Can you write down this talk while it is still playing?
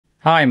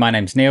Hi, my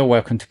name's Neil.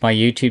 Welcome to my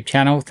YouTube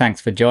channel. Thanks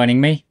for joining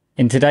me.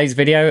 In today's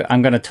video,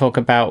 I'm going to talk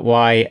about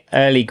why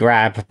early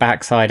grab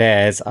backside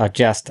airs are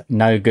just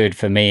no good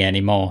for me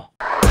anymore.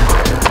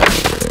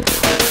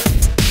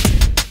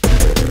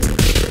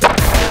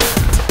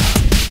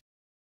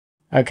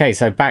 Okay,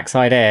 so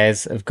backside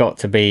airs have got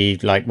to be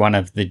like one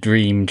of the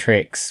dream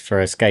tricks for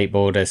a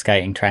skateboarder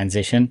skating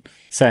transition.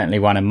 Certainly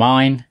one of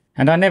mine.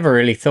 And I never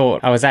really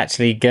thought I was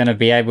actually going to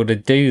be able to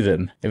do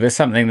them. It was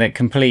something that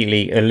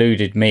completely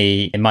eluded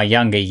me in my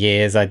younger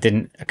years. I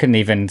couldn't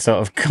even sort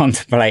of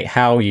contemplate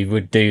how you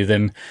would do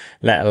them,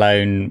 let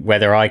alone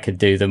whether I could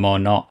do them or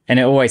not. And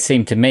it always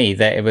seemed to me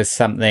that it was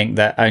something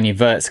that only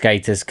vert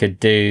skaters could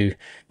do,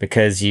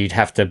 because you'd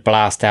have to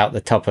blast out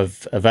the top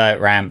of a vert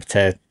ramp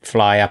to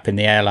fly up in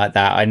the air like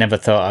that. I never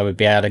thought I would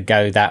be able to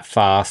go that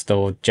fast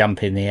or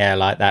jump in the air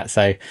like that.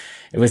 So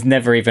it was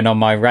never even on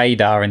my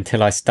radar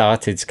until I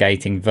started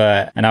skating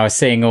vert, and I was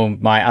seeing all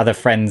my other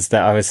friends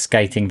that I was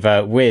skating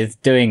vert with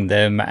doing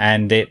them,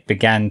 and it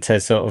began to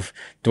sort of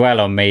dwell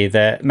on me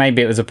that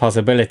maybe it was a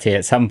possibility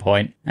at some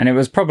point. And it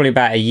was probably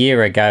about a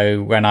year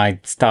ago when I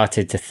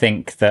started to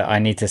think that I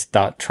need to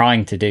start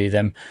trying to do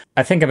them.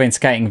 I think I've been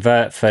skating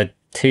vert for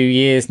 2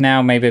 years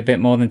now, maybe a bit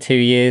more than 2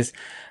 years,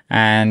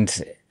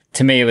 and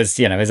to me it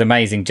was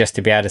amazing just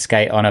to be able to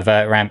skate on a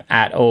vert ramp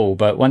at all.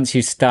 But once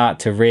you start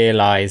to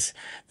realize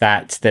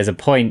that there's a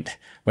point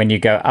when you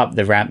go up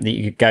the ramp that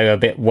you go a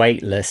bit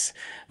weightless,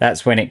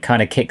 that's when it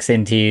kind of kicks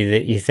into you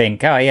that you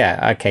think, oh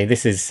yeah, okay,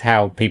 this is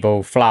how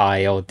people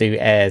fly or do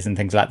airs and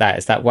things like that.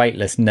 It's that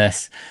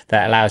weightlessness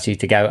that allows you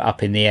to go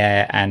up in the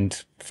air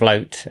and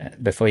float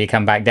before you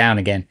come back down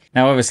again.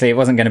 Now obviously it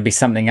wasn't going to be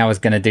something I was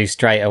going to do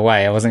straight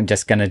away. I wasn't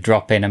just going to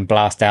drop in and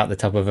blast out the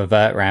top of a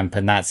vert ramp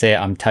and that's it,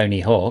 I'm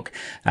Tony Hawk.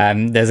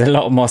 There's a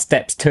lot more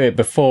steps to it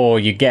before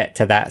you get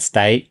to that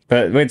state,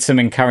 but with some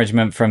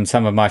encouragement from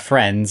some of my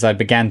friends, I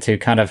began to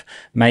kind of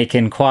make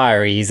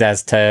inquiries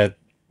as to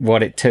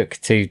what it took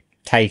to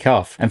take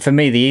off. And for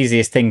me, the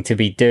easiest thing to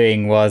be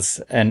doing was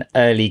an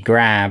early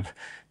grab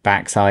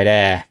backside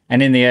air.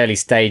 And in the early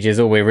stages,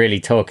 all we're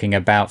really talking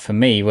about for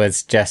me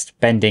was just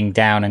bending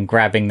down and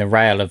grabbing the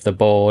rail of the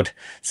board.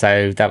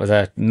 So that was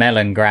a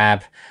melon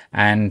grab,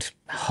 and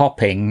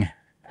hopping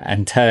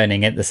and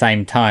turning at the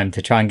same time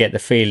to try and get the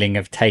feeling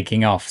of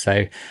taking off. So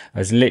I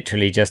was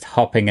literally just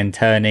hopping and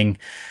turning,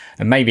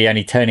 and maybe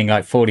only turning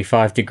like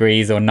 45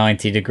 degrees or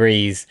 90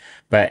 degrees.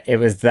 But it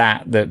was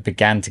that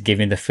began to give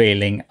me the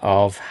feeling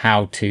of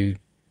how to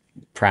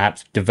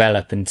perhaps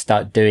develop and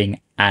start doing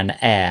an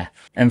air.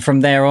 And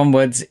from there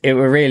onwards, it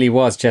really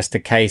was just a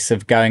case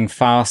of going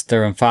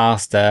faster and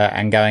faster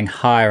and going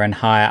higher and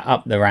higher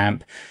up the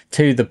ramp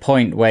to the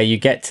point where you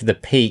get to the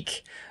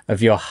peak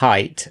of your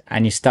height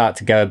and you start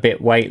to go a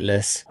bit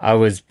weightless. I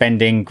was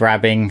bending,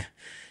 grabbing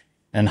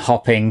and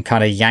hopping,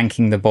 kind of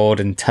yanking the board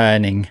and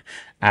turning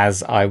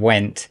as I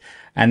went.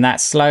 And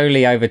that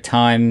slowly over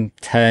time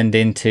turned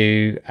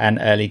into an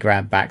early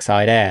grab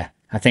backside air.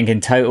 I think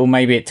in total,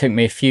 maybe it took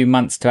me a few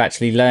months to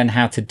actually learn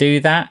how to do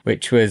that,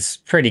 which was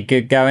pretty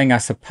good going, I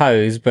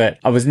suppose, but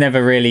I was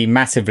never really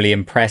massively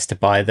impressed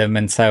by them.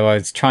 And so I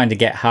was trying to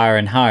get higher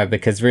and higher,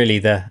 because really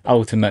the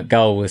ultimate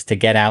goal was to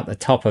get out the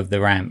top of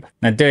the ramp.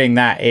 Now doing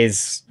that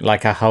is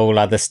like a whole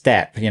other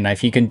step.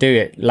 If you can do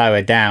it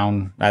lower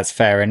down, that's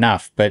fair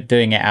enough, but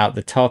doing it out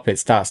the top, it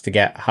starts to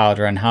get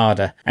harder and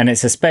harder. And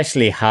it's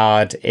especially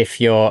hard if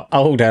you're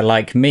older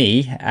like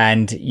me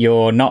and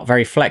you're not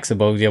very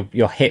flexible,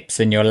 your hips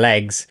and your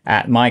legs.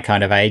 At my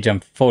kind of age,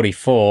 I'm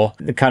 44,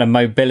 the kind of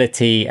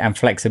mobility and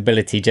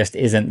flexibility just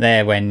isn't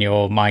there when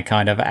you're my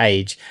kind of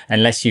age,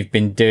 unless you've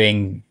been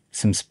doing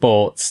some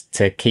sports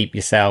to keep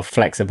yourself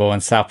flexible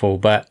and supple.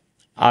 But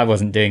I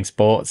wasn't doing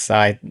sports.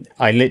 I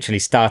literally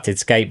started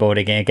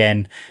skateboarding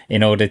again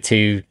in order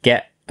to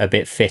get a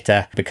bit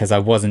fitter, because I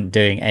wasn't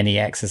doing any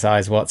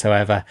exercise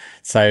whatsoever.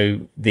 So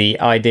the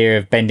idea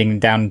of bending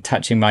down and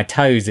touching my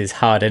toes is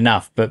hard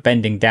enough, but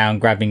bending down,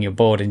 grabbing your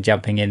board and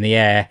jumping in the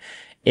air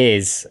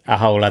is a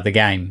whole other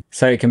game.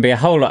 So it can be a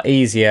whole lot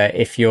easier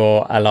if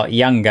you're a lot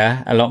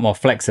younger, a lot more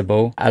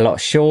flexible, a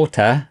lot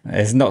shorter.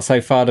 It's not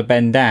so far to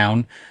bend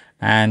down.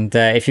 And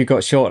if you've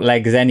got short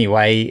legs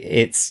anyway,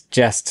 it's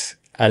just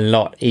a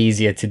lot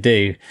easier to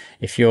do.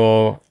 If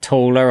you're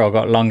taller or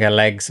got longer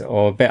legs,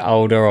 or a bit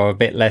older or a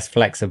bit less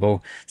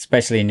flexible,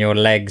 especially in your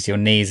legs, your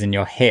knees and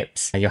your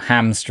hips, your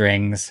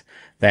hamstrings,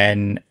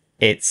 then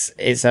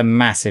it's a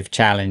massive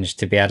challenge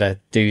to be able to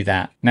do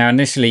that. Now,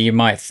 initially you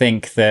might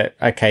think that,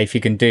 okay, if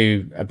you can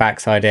do a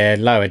backside air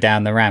lower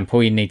down the ramp,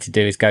 all you need to do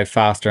is go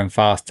faster and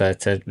faster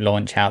to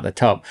launch out the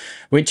top,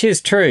 which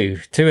is true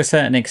to a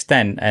certain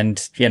extent.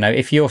 And,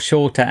 if you're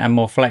shorter and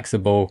more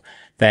flexible,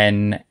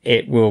 then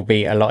it will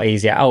be a lot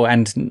easier. Oh,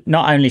 and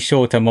not only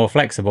shorter, more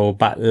flexible,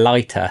 but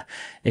lighter.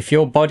 If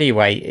your body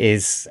weight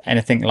is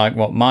anything like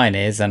what mine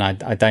is, and I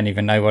don't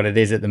even know what it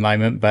is at the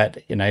moment, but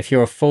if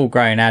you're a full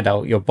grown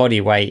adult, your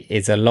body weight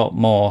is a lot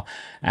more.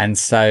 And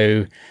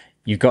so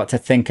you've got to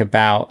think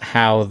about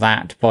how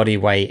that body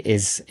weight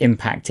is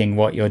impacting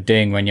what you're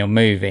doing when you're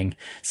moving.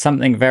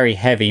 Something very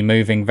heavy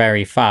moving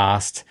very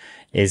fast,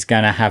 is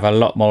going to have a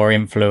lot more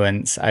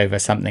influence over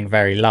something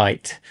very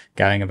light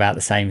going about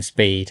the same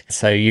speed.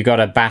 So you got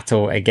to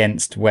battle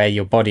against where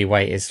your body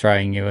weight is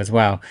throwing you as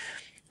well.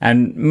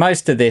 And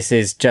most of this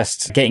is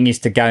just getting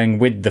used to going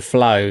with the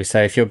flow.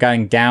 So if you're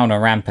going down a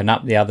ramp and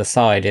up the other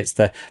side, it's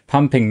the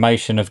pumping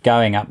motion of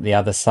going up the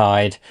other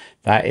side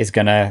that is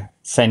going to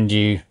send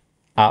you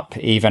up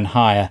even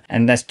higher.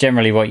 And that's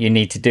generally what you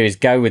need to do, is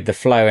go with the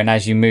flow, and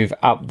as you move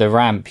up the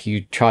ramp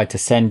you try to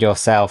send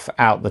yourself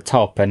out the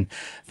top. And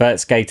vert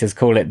skaters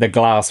call it the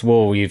glass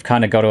wall. You've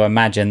kind of got to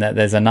imagine that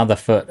there's another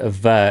foot of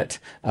vert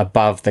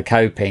above the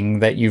coping,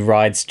 that you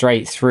ride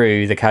straight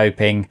through the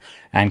coping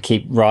and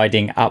keep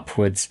riding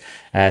upwards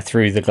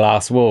through the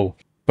glass wall.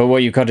 But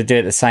what you've got to do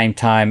at the same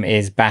time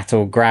is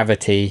battle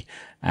gravity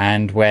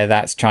and where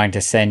that's trying to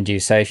send you.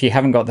 So if you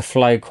haven't got the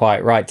flow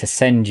quite right to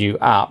send you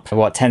up,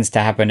 what tends to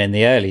happen in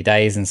the early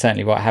days, and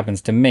certainly what happens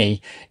to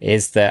me,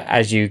 is that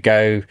as you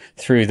go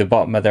through the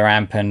bottom of the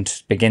ramp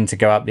and begin to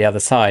go up the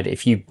other side,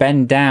 if you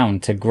bend down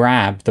to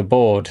grab the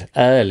board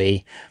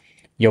early,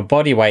 your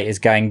body weight is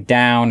going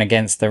down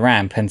against the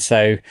ramp. And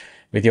so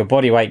with your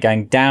body weight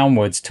going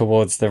downwards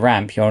towards the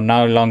ramp, you're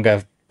no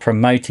longer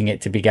promoting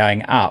it to be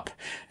going up.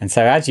 And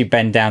so as you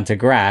bend down to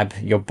grab,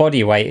 your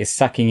body weight is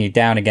sucking you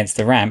down against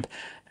the ramp,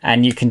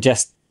 and you can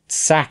just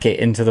sack it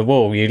into the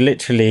wall. You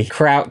literally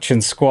crouch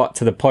and squat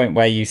to the point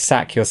where you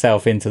sack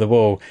yourself into the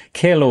wall,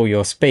 kill all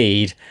your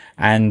speed,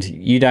 and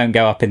you don't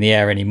go up in the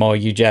air anymore.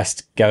 You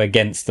just go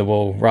against the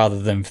wall rather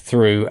than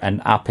through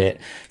and up it.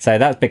 So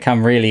that's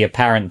become really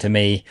apparent to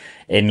me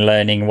in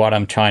learning what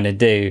I'm trying to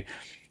do.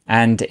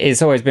 And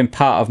it's always been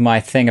part of my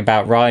thing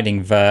about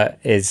riding vert,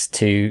 is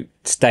to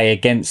stay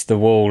against the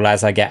wall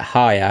as I get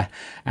higher,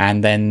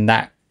 and then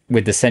that,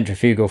 with the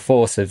centrifugal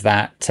force of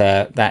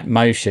that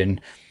motion,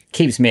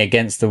 keeps me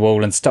against the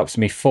wall and stops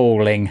me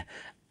falling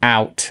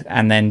out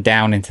and then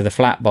down into the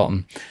flat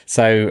bottom.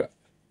 So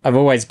I've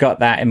always got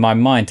that in my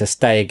mind, to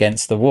stay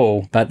against the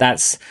wall, but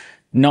that's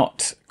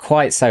not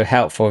quite so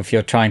helpful if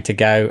you're trying to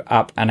go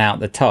up and out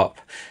the top.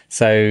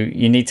 So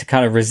you need to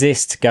kind of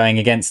resist going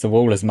against the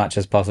wall as much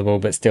as possible,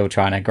 but still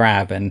trying to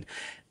grab, and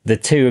the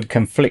two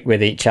conflict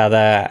with each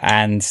other,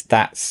 and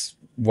that's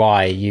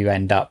why you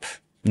end up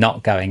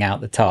not going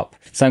out the top.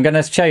 So I'm going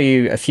to show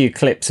you a few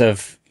clips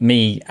of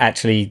me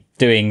actually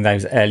doing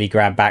those early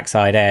grab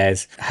backside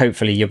airs.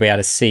 Hopefully you'll be able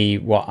to see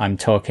what I'm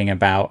talking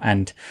about.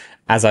 And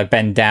as I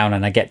bend down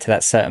and I get to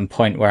that certain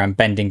point where I'm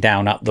bending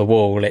down up the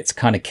wall, it's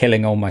kind of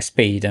killing all my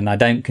speed, and I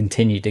don't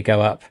continue to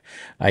go up.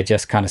 I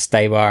just kind of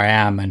stay where I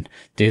am and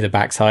do the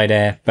backside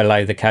air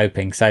below the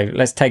coping. So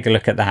let's take a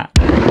look at that.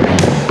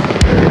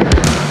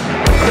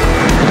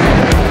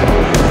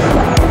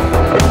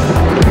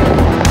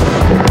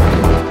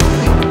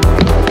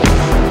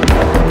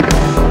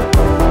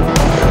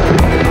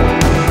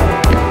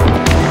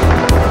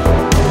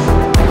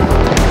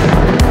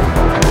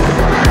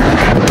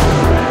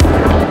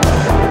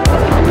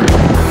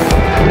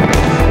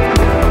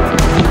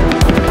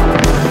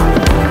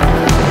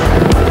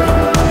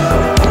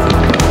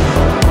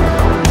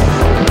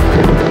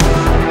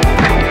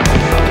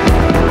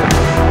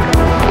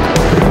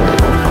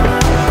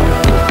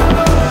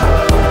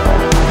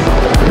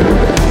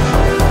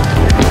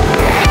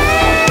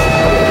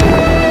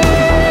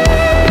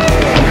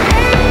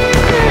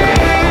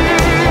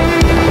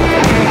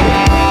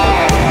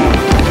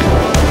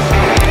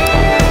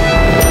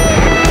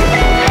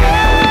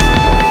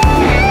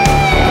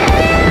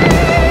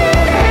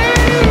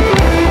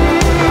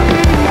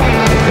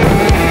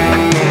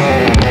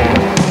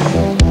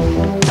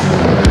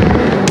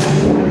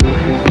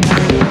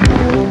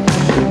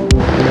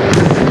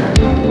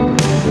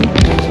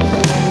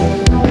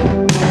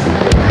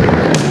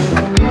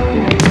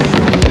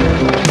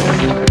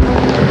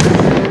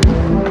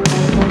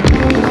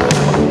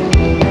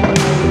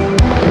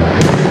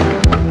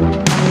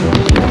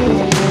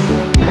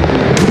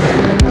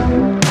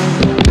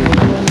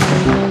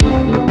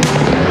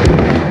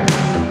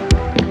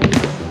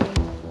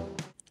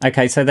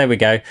 Okay, so there we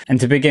go. And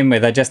to begin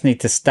with, I just need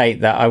to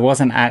state that I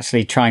wasn't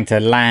actually trying to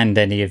land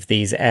any of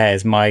these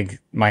airs. My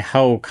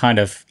whole kind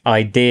of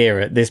idea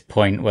at this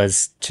point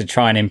was to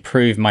try and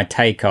improve my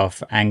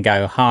takeoff and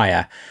go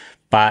higher.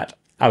 But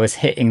I was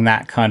hitting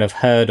that kind of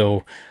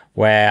hurdle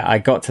where I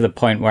got to the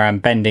point where I'm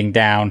bending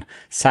down,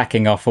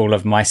 sacking off all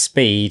of my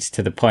speed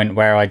to the point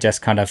where I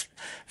just kind of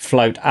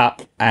float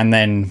up and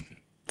then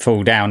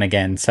fall down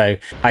again. So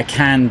I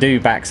can do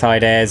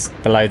backside airs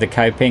below the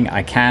coping.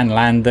 I can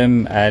land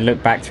them.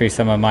 Look back through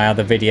some of my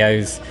other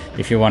videos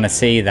if you want to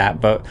see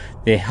that. But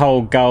the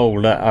whole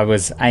goal that I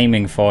was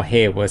aiming for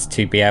here was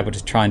to be able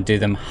to try and do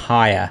them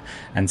higher.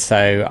 And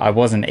so I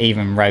wasn't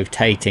even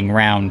rotating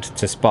round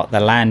to spot the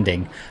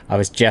landing. I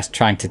was just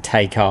trying to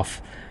take off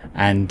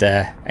and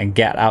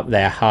get up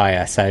there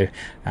higher. So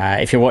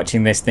if you're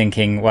watching this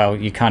thinking, well,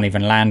 you can't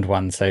even land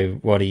one, so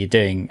what are you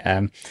doing?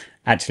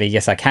 Actually,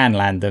 yes, I can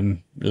land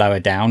them lower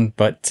down,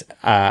 but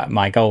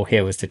my goal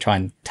here was to try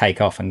and take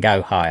off and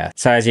go higher.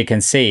 So as you can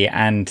see,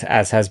 and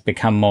as has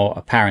become more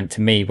apparent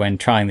to me when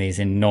trying these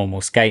in normal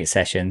skate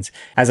sessions,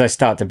 as I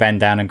start to bend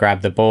down and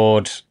grab the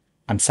board,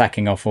 I'm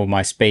sacking off all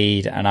my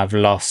speed and I've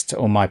lost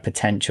all my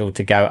potential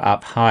to go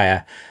up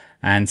higher.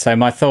 And so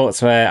my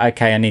thoughts were,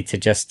 okay, I need to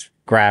just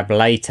grab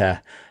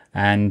later.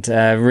 And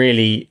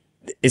really,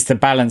 it's the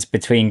balance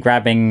between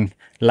grabbing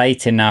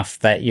late enough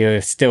that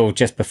you're still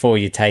just before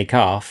you take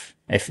off,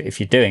 if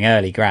you're doing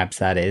early grabs,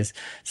 that is.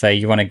 So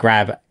you want to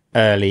grab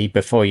early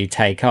before you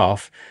take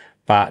off,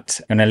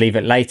 but going to leave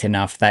it late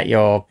enough that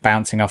you're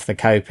bouncing off the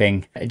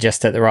coping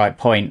just at the right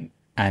point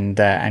and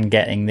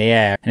getting the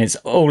air. And it's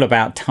all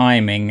about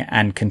timing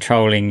and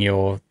controlling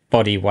your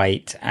body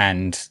weight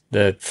and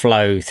the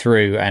flow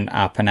through and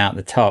up and out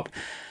the top.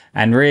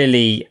 And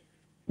really,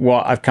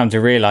 what I've come to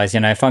realize,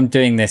 if I'm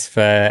doing this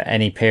for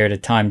any period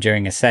of time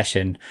during a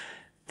session,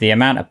 the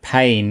amount of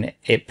pain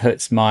it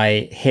puts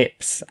my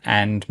hips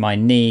and my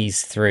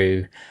knees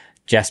through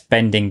just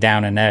bending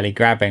down and early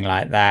grabbing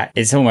like that,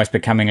 it's almost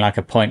becoming like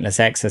a pointless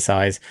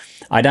exercise.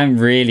 I don't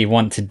really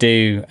want to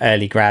do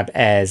early grab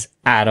airs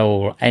at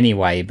all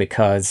anyway,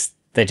 because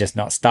they're just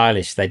not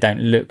stylish. They don't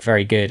look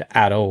very good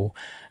at all.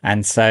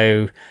 And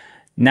so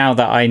now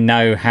that I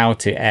know how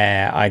to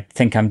air, I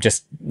think I'm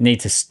just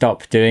need to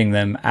stop doing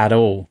them at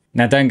all.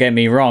 Now, don't get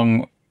me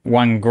wrong.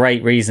 One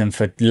great reason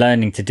for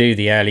learning to do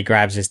the early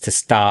grabs is to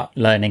start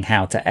learning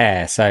how to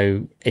air.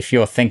 So if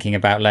you're thinking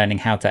about learning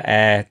how to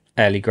air,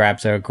 early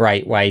grabs are a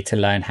great way to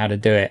learn how to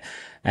do it.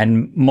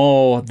 And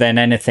more than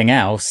anything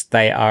else,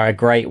 they are a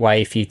great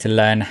way for you to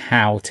learn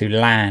how to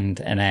land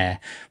an air.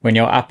 When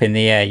you're up in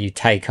the air, you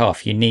take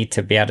off. You need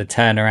to be able to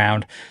turn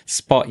around,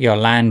 spot your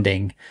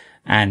landing,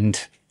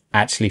 and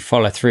actually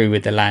follow through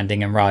with the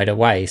landing and ride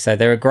away. So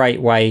they're a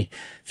great way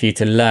for you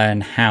to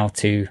learn how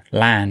to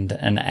land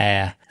an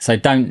air. So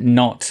don't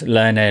not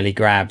learn early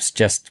grabs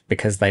just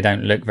because they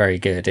don't look very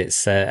good.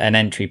 It's an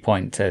entry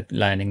point to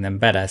learning them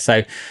better.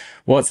 So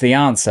what's the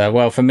answer?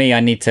 Well, for me, I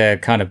need to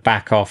kind of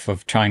back off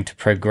of trying to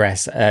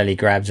progress early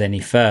grabs any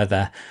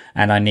further,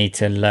 and I need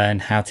to learn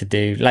how to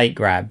do late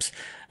grabs.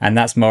 And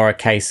that's more a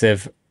case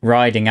of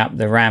riding up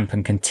the ramp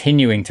and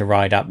continuing to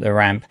ride up the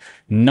ramp,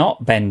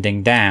 not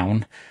bending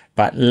down,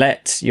 but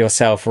let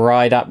yourself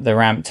ride up the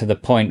ramp to the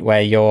point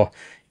where your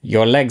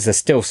legs are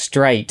still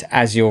straight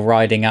as you're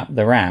riding up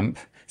the ramp.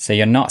 So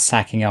you're not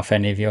sacking off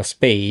any of your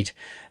speed,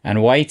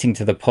 and waiting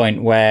to the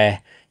point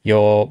where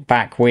your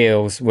back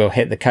wheels will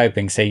hit the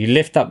coping. So you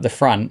lift up the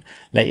front,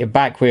 let your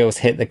back wheels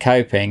hit the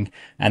coping,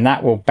 and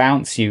that will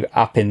bounce you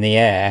up in the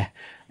air.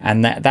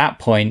 And at that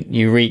point,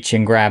 you reach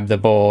and grab the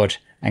board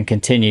and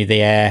continue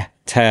the air,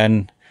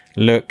 turn,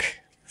 look,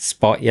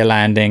 spot your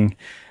landing,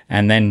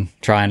 and then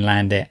try and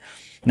land it.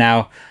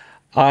 Now,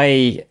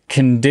 I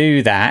can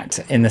do that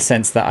in the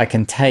sense that I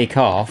can take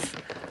off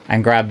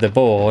and grab the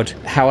board.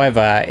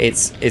 However,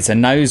 it's a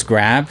nose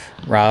grab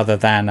rather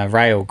than a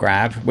rail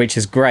grab, which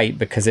is great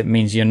because it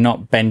means you're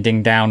not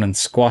bending down and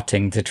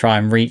squatting to try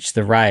and reach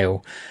the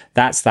rail.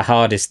 That's the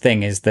hardest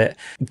thing, is that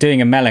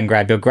doing a melon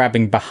grab, you're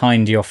grabbing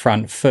behind your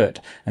front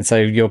foot. And so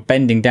you're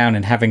bending down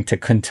and having to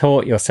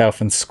contort yourself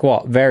and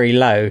squat very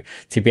low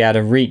to be able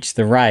to reach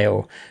the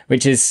rail,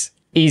 which is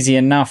easy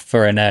enough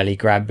for an early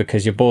grab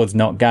because your board's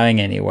not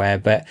going anywhere.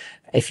 But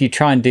if you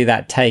try and do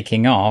that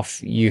taking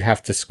off, you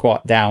have to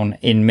squat down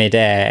in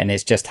midair, and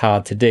it's just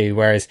hard to do.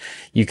 Whereas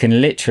you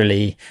can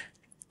literally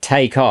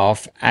take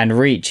off and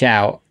reach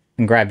out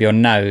and grab your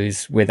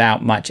nose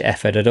without much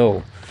effort at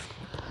all.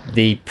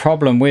 The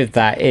problem with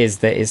that is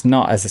that it's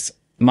not as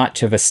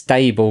much of a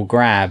stable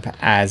grab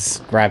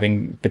as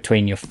grabbing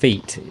between your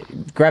feet.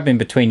 Grabbing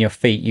between your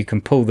feet, you can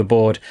pull the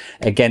board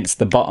against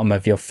the bottom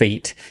of your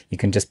feet. You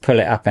can just pull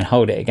it up and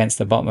hold it against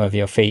the bottom of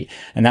your feet.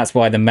 And that's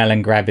why the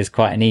melon grab is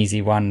quite an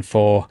easy one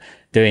for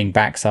doing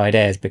backside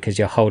airs, because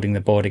you're holding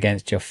the board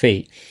against your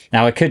feet.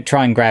 Now, I could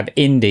try and grab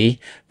indie,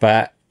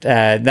 but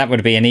that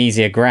would be an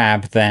easier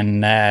grab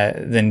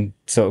than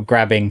sort of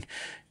grabbing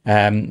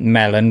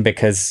melon,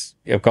 because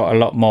you've got a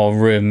lot more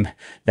room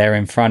there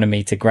in front of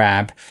me to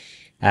grab.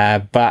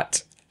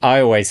 But I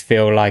always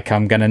feel like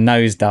I'm going to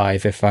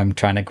nosedive if I'm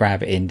trying to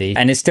grab indie,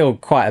 and it's still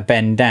quite a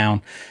bend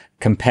down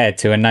compared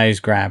to a nose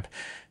grab.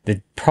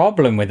 The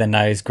problem with a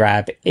nose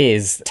grab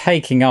is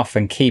taking off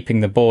and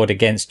keeping the board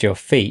against your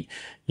feet.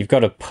 You've got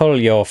to pull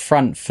your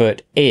front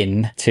foot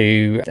in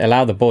to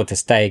allow the board to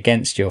stay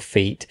against your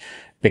feet,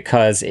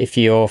 because if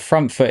your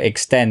front foot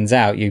extends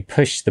out, you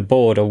push the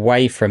board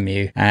away from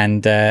you,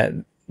 and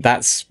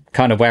that's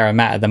kind of where I'm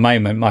at the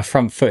moment. My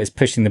front foot is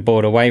pushing the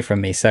board away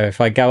from me. So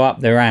if I go up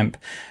the ramp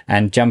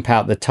and jump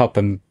out the top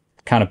and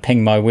kind of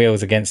ping my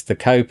wheels against the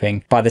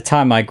coping, by the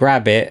time I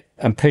grab it,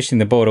 I'm pushing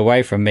the board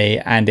away from me,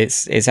 and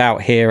it's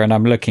out here and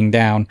I'm looking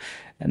down,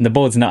 and the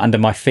board's not under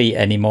my feet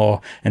anymore.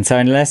 And so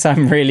unless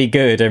I'm really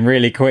good and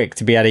really quick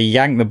to be able to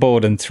yank the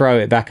board and throw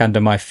it back under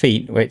my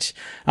feet, which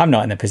I'm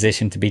not in a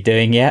position to be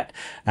doing yet.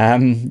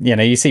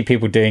 You see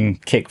people doing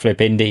kickflip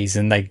indies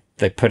and they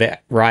put it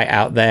right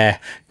out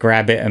there,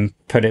 grab it and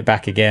put it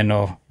back again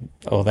or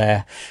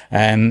there.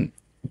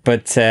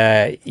 But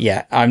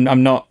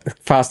I'm not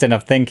fast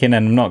enough thinking,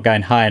 and I'm not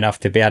going high enough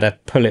to be able to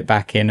pull it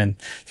back in and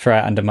throw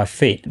it under my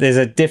feet. There's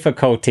a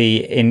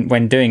difficulty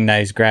when doing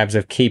nose grabs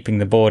of keeping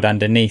the board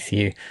underneath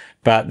you,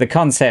 But the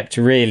concept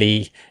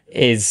really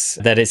is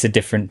that it's a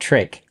different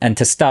trick. And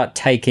to start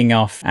taking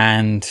off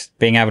and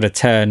being able to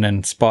turn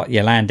and spot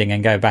your landing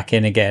and go back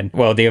in again,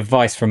 well, the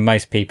advice from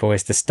most people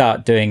is to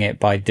start doing it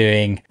by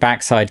doing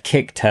backside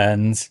kick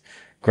turns,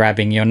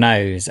 grabbing your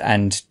nose,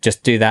 and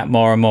just do that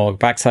more and more.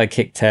 Backside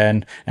kick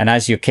turn, and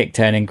as you're kick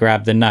turning,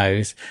 grab the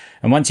nose.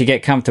 And once you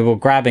get comfortable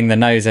grabbing the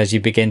nose as you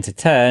begin to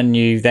turn,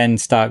 you then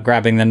start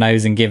grabbing the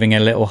nose and giving a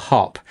little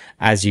hop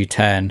as you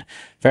turn.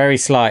 Very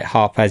slight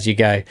hop as you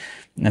go.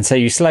 And so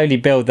you slowly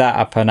build that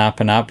up and up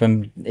and up.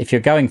 And if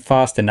you're going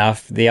fast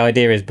enough, the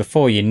idea is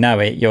before you know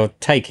it, you're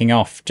taking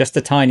off just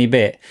a tiny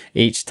bit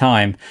each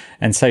time.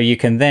 And so you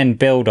can then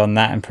build on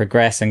that and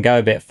progress and go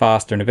a bit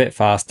faster and a bit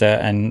faster.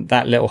 And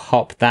that little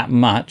hop that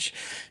much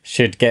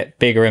should get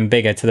bigger and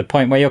bigger to the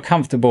point where you're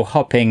comfortable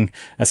hopping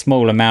a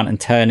small amount and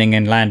turning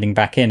and landing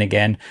back in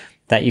again,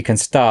 that you can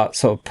start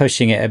sort of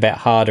pushing it a bit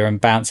harder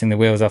and bouncing the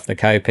wheels off the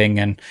coping.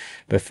 And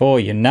before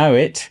you know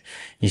it,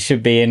 you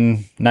should be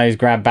in nose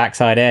grab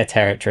backside air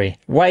territory.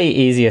 Way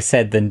easier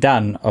said than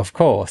done, of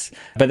course.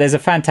 But there's a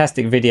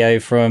fantastic video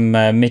from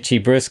Michi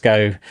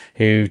Brusco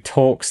who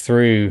talks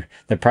through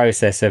the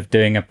process of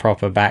doing a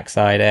proper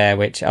backside air,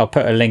 which I'll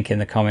put a link in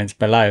the comments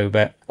below.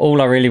 But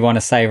all I really want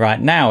to say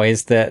right now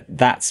is that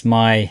that's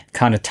my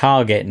kind of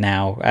target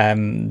now.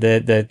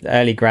 The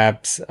early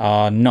grabs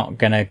are not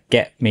going to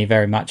get me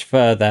very much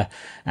further.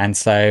 And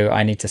so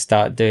I need to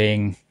start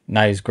doing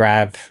nose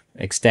grab,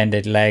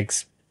 extended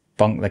legs,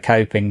 bonk the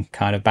coping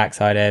kind of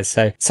backside airs.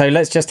 So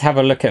let's just have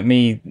a look at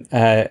me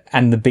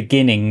and the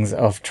beginnings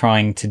of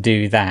trying to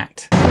do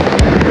that.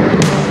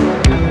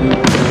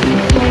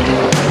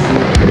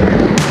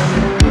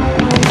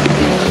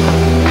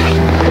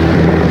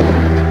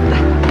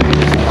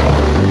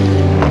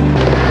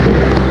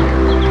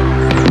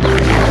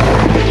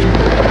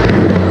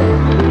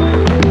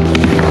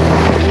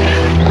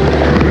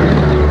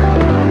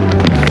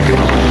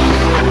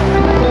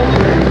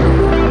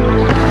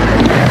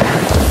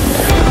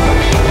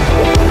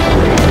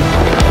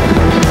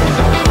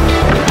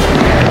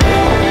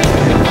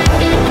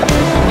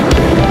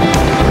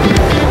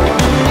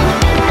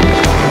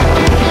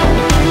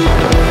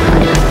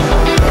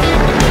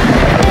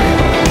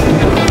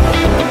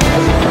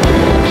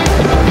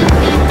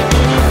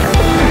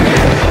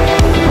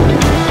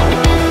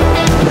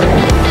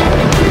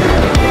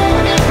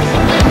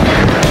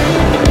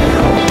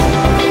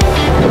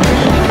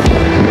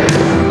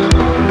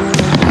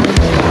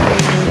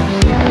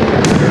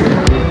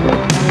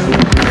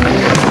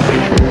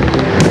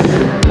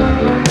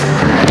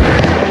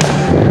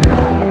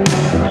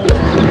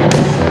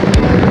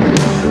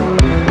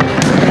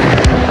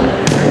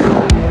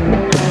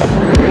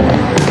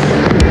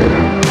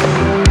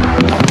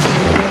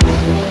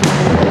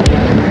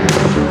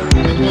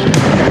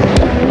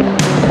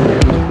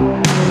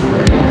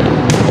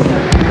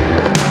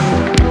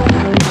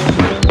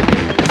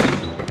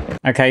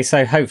 Okay,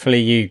 so hopefully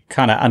you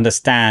kind of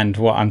understand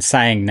what I'm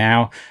saying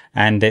now,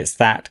 and it's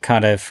that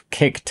kind of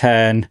kick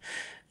turn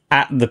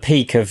at the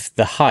peak of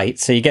the height.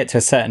 So you get to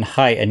a certain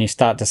height and you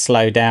start to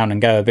slow down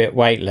and go a bit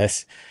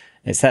weightless.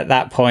 It's at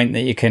that point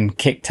that you can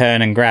kick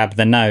turn and grab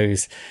the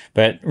nose.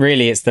 But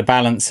really it's the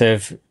balance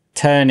of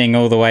turning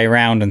all the way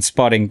around and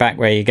spotting back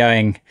where you're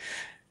going,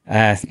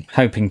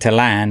 hoping to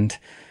land,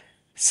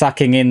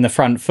 sucking in the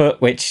front foot,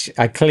 which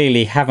I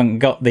clearly haven't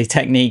got the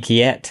technique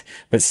yet,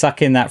 but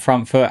suck in that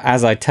front foot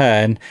as I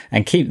turn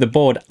and keep the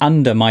board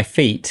under my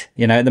feet.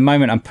 You know, at the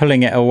moment I'm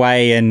pulling it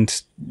away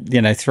and,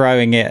 you know,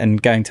 throwing it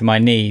and going to my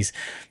knees.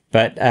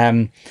 But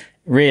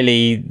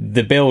really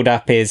the build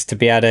up is to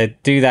be able to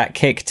do that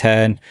kick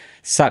turn,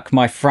 suck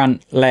my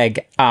front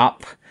leg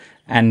up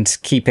and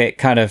keep it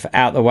kind of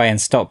out the way and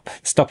stop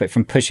it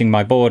from pushing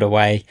my board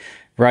away,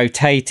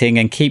 rotating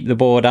and keep the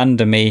board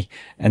under me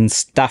and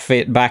stuff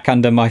it back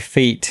under my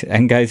feet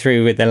and go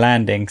through with the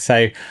landing.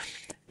 So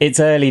it's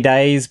early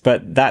days,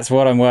 but that's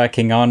what I'm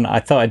working on. I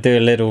thought I'd do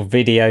a little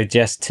video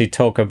just to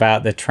talk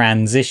about the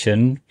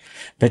transition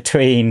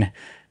between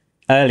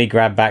early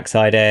grab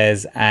backside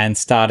airs and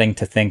starting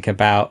to think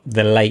about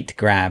the late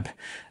grab.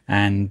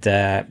 And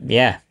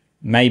yeah,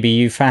 maybe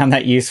you found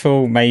that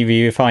useful, maybe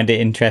you find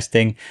it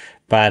interesting.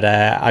 But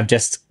I'm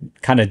just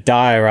kind of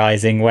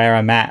diarising where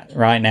I'm at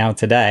right now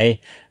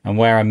today and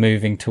where I'm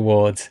moving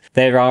towards.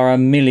 There are a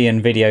million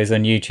videos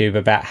on YouTube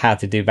about how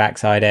to do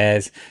backside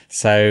airs.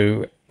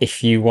 So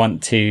if you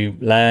want to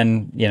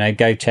learn, you know,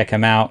 go check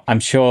them out. I'm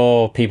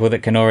sure people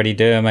that can already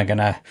do them are going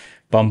to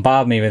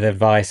bombard me with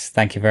advice.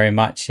 Thank you very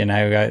much. You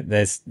know,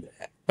 there's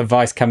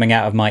advice coming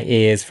out of my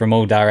ears from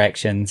all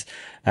directions.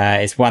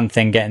 It's one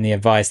thing getting the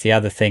advice. The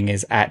other thing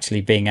is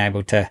actually being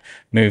able to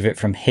move it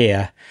from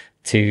here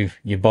to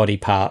your body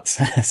parts.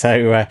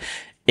 So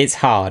it's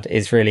hard,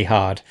 it's really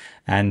hard.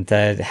 And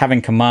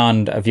having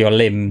command of your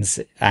limbs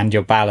and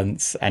your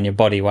balance and your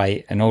body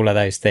weight and all of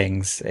those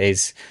things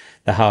is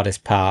the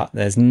hardest part.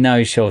 There's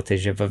no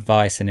shortage of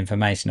advice and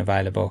information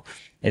available.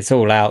 It's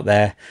all out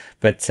there.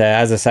 But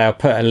as I say, I'll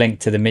put a link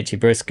to the Michi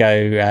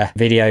Brusco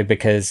video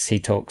because he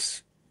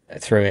talks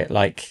through it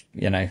like,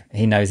 you know,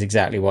 he knows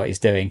exactly what he's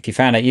doing. If you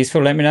found it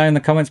useful, let me know in the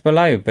comments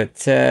below.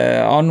 But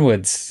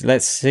onwards,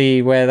 let's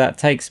see where that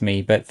takes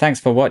me. But thanks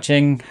for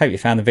watching. Hope you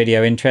found the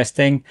video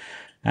interesting.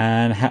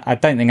 And I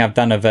don't think I've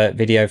done a vert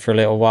video for a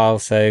little while,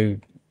 so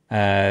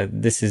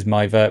this is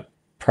my vert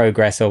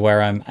progress, or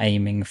where I'm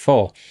aiming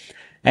for.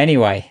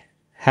 Anyway,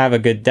 have a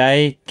good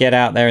day. Get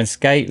out there and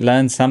skate,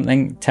 learn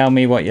something, tell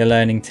me what you're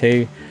learning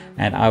too,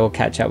 and I will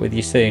catch up with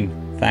you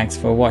soon. Thanks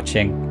for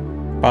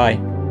watching.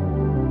 Bye.